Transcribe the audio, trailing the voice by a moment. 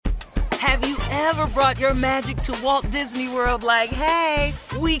Have you ever brought your magic to Walt Disney World like, hey,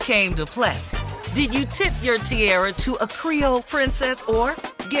 we came to play? Did you tip your tiara to a Creole princess or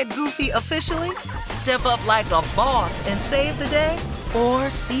get goofy officially? Step up like a boss and save the day? Or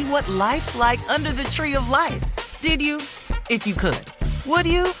see what life's like under the tree of life? Did you? If you could. Would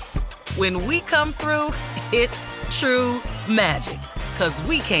you? When we come through, it's true magic. 'Cause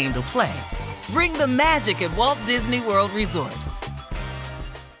we came to play. Bring the magic at Walt Disney World Resort.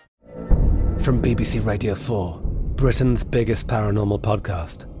 From BBC Radio 4, Britain's biggest paranormal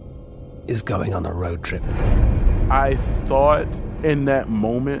podcast is going on a road trip. I thought in that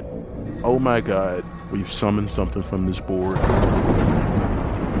moment, oh my God, we've summoned something from this board.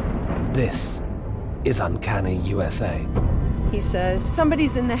 This is Uncanny USA. He says,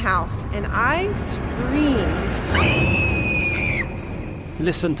 somebody's in the house, and I screamed.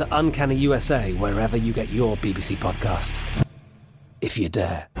 Listen to Uncanny USA wherever you get your BBC podcasts, if you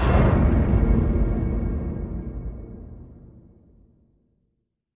dare.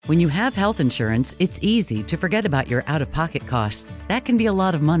 When you have health insurance, it's easy to forget about your out-of-pocket costs. That can be a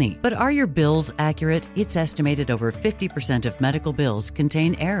lot of money. But are your bills accurate? It's estimated over 50% of medical bills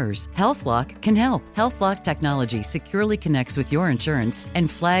contain errors. HealthLock can help. HealthLock technology securely connects with your insurance and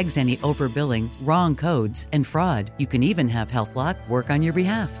flags any overbilling, wrong codes, and fraud. You can even have HealthLock work on your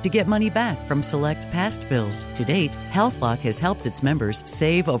behalf to get money back from select past bills. To date, HealthLock has helped its members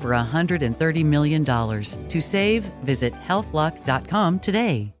save over $130 million. To save, visit healthlock.com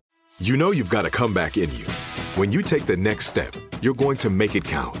today. You know you've got a comeback in you. When you take the next step, you're going to make it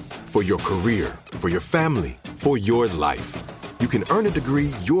count for your career, for your family, for your life. You can earn a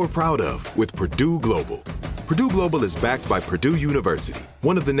degree you're proud of with Purdue Global. Purdue Global is backed by Purdue University,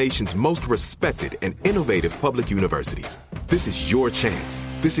 one of the nation's most respected and innovative public universities. This is your chance.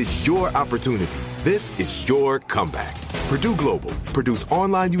 This is your opportunity. This is your comeback. Purdue Global, Purdue's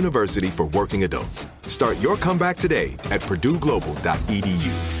online university for working adults. Start your comeback today at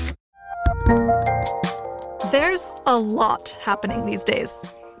purdueglobal.edu. There's a lot happening these days,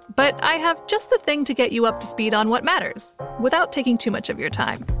 but I have just the thing to get you up to speed on what matters without taking too much of your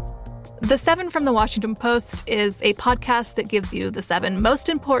time. The 7 from the Washington Post is a podcast that gives you the 7 most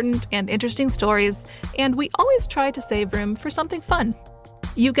important and interesting stories, and we always try to save room for something fun.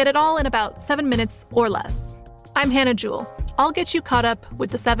 You get it all in about 7 minutes or less. I'm Hannah Jewell. I'll get you caught up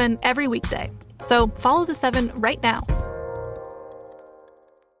with the 7 every weekday. So follow the 7 right now.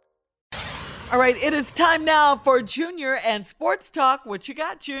 All right, it is time now for Junior and Sports Talk. What you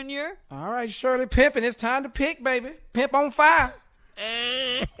got, Junior? All right, Shirley Pimpin', it's time to pick, baby. Pimp on fire.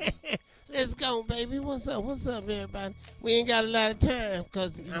 Let's go, baby. What's up? What's up, everybody? We ain't got a lot of time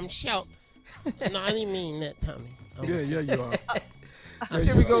because I'm short. No, I didn't mean that, Tommy. Yeah, you are.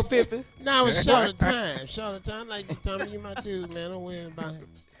 Here we go, Pimpin'. No, I was short of time. Short of time. Like you, Tommy, you my dude, man. Don't worry about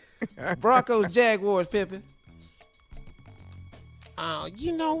it. Broncos, Jaguars, Pimpin'.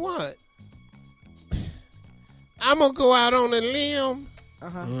 You know what? I'm going to go out on a limb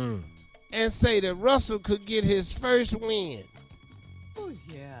and say that Russell could get his first win. Oh,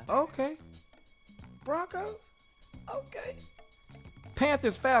 yeah. Okay. Broncos? Okay.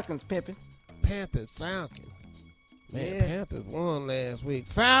 Panthers, Falcons, Pimpin'. Panthers, Falcons. Man, Yeah. Panthers won last week.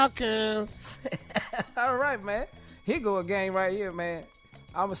 Falcons. All right, man. Here go a game right here, man.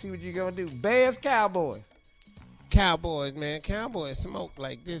 I'm going to see what you're going to do. Bears, Cowboys. Cowboys, man. Cowboys smoke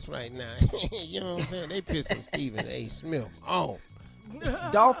like this right now. You know what I'm saying? They pissing Stephen A. Smith off.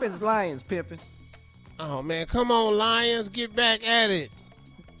 Dolphins, Lions, Pimpin'. Oh, man. Come on, Lions. Get back at it.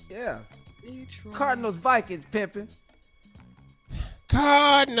 Yeah. Cardinals, Vikings, Pimpin'.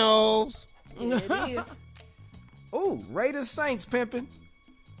 Cardinals. Yeah, it is. Ooh, Raiders, Saints, Pimpin'.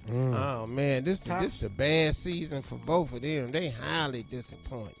 Oh, man. This is a bad season for both of them. They highly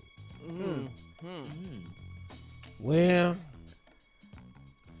disappointed. Well,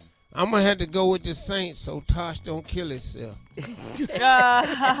 I'm going to have to go with the Saints so Tosh don't kill himself.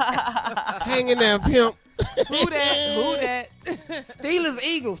 Hang in there, pimp. Who that? Steelers,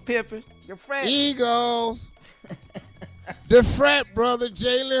 Eagles, Pimpin'. Your friend. Eagles. The frat brother,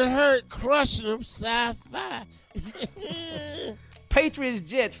 Jalen Hurt, crushing them sci-fi. Patriots,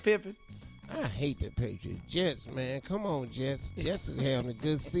 Jets, Pimpin'. I hate the Patriots. Jets, man. Come on, Jets. Jets is having a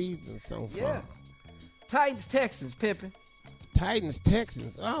good season so far. Yeah. Titans, Texans, Pimpin'. Titans,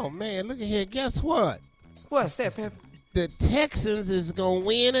 Texans. Oh, man, look at here. Guess what? What's that, Pimpin'? The Texans is going to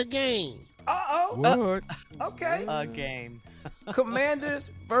win a game. Uh-oh. What? Okay. A game. Commanders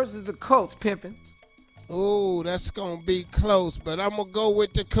versus the Colts, Pimpin'. Oh, that's going to be close, but I'm going to go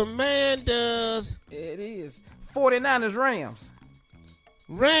with the Commanders. It is. 49ers, Rams.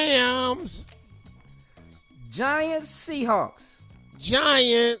 Rams. Giants, Seahawks.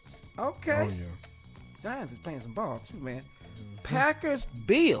 Giants. Okay. Oh, yeah. Giants is playing some ball, too, man. Packers,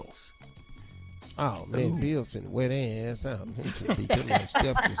 Bills. Oh, man, Bill finna wear their ass out. They finna beat them like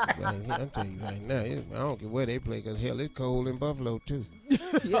stepsisters right here. I'm telling you right now. I don't care where they play, because, hell, it's cold in Buffalo, too.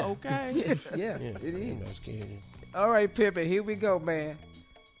 Yeah. Okay. Yeah, it is. I'm not scared. All right, Pippin, here we go, man.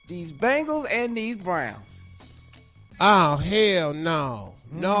 These Bengals and these Browns. Oh, hell no.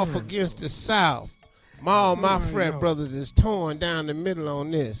 North against the South. All my frat brothers is torn down the middle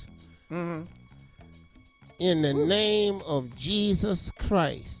on this. Mm-hmm. In the name of Jesus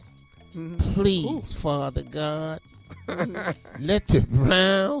Christ, please, Father God, let the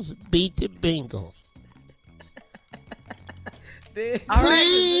Browns beat the Bengals.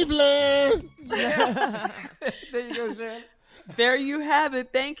 Cleveland! Yeah. There you go, Shirley. There you have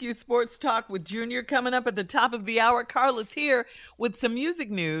it. Thank you. Sports Talk with Junior coming up at the top of the hour. Carla's here with some music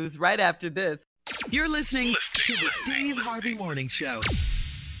news right after this. You're listening to the Steve Harvey Morning Show.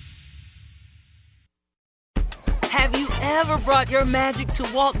 Have you ever brought your magic to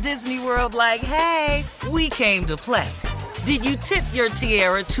Walt Disney World like, hey, we came to play? Did you tip your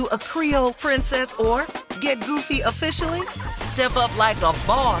tiara to a Creole princess or get goofy officially? Step up like a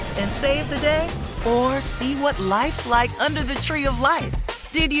boss and save the day? Or see what life's like under the tree of life?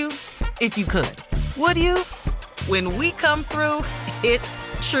 Did you? If you could. Would you? When we come through, it's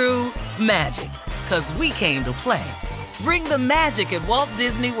true magic. 'Cause we came to play. Bring the magic at Walt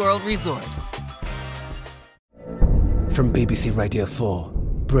Disney World Resort. From BBC Radio 4,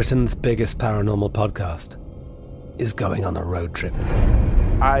 Britain's biggest paranormal podcast is going on a road trip.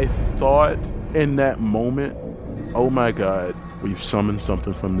 I thought in that moment, oh my God, we've summoned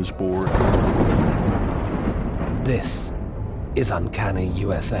something from this board. This is Uncanny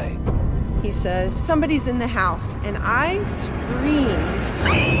USA. He says, somebody's in the house, and I screamed.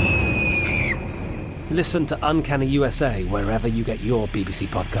 Listen to Uncanny USA wherever you get your BBC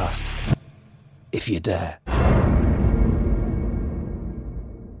podcasts, if you dare.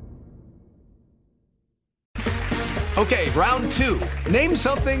 Okay, round two. Name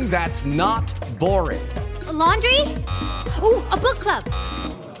something that's not boring. A laundry? Ooh, a book club.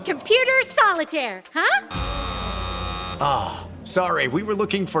 Computer solitaire, huh? Ah, sorry, we were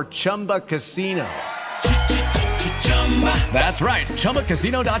looking for Chumba Casino. That's right,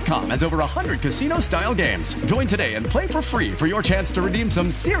 ChumbaCasino.com has over 100 casino-style games. Join today and play for free for your chance to redeem some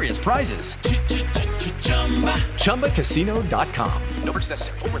serious prizes. ChumbaCasino.com. No purchase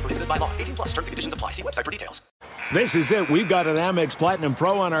necessary. Void where prohibited by law. 18+ terms and conditions apply. See website for details. This is it. We've got an Amex Platinum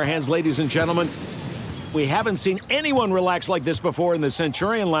Pro on our hands, ladies and gentlemen. We haven't seen anyone relax like this before in the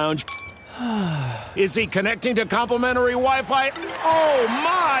Centurion Lounge. Is he connecting to complimentary Wi-Fi? Oh,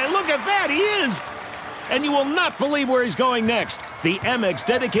 my. Look at that. He is. And you will not believe where he's going next. The Amex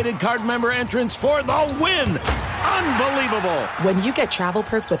dedicated card member entrance for the win. Unbelievable. When you get travel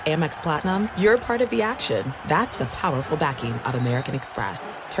perks with Amex Platinum, you're part of the action. That's the powerful backing of American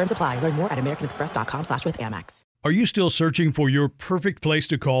Express. Terms apply. Learn more at americanexpress.com/withAmex. Are you still searching for your perfect place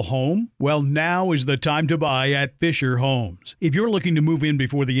to call home? Well, now is the time to buy at Fisher Homes. If you're looking to move in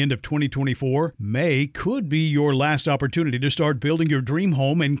before the end of 2024, May could be your last opportunity to start building your dream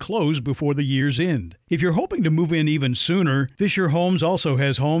home and close before the year's end. If you're hoping to move in even sooner, Fisher Homes also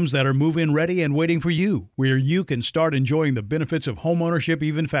has homes that are move-in ready and waiting for you, where you can start enjoying the benefits of homeownership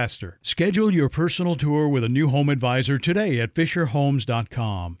even faster. Schedule your personal tour with a new home advisor today at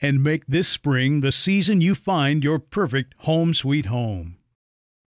FisherHomes.com and make this spring the season you find your perfect home sweet home.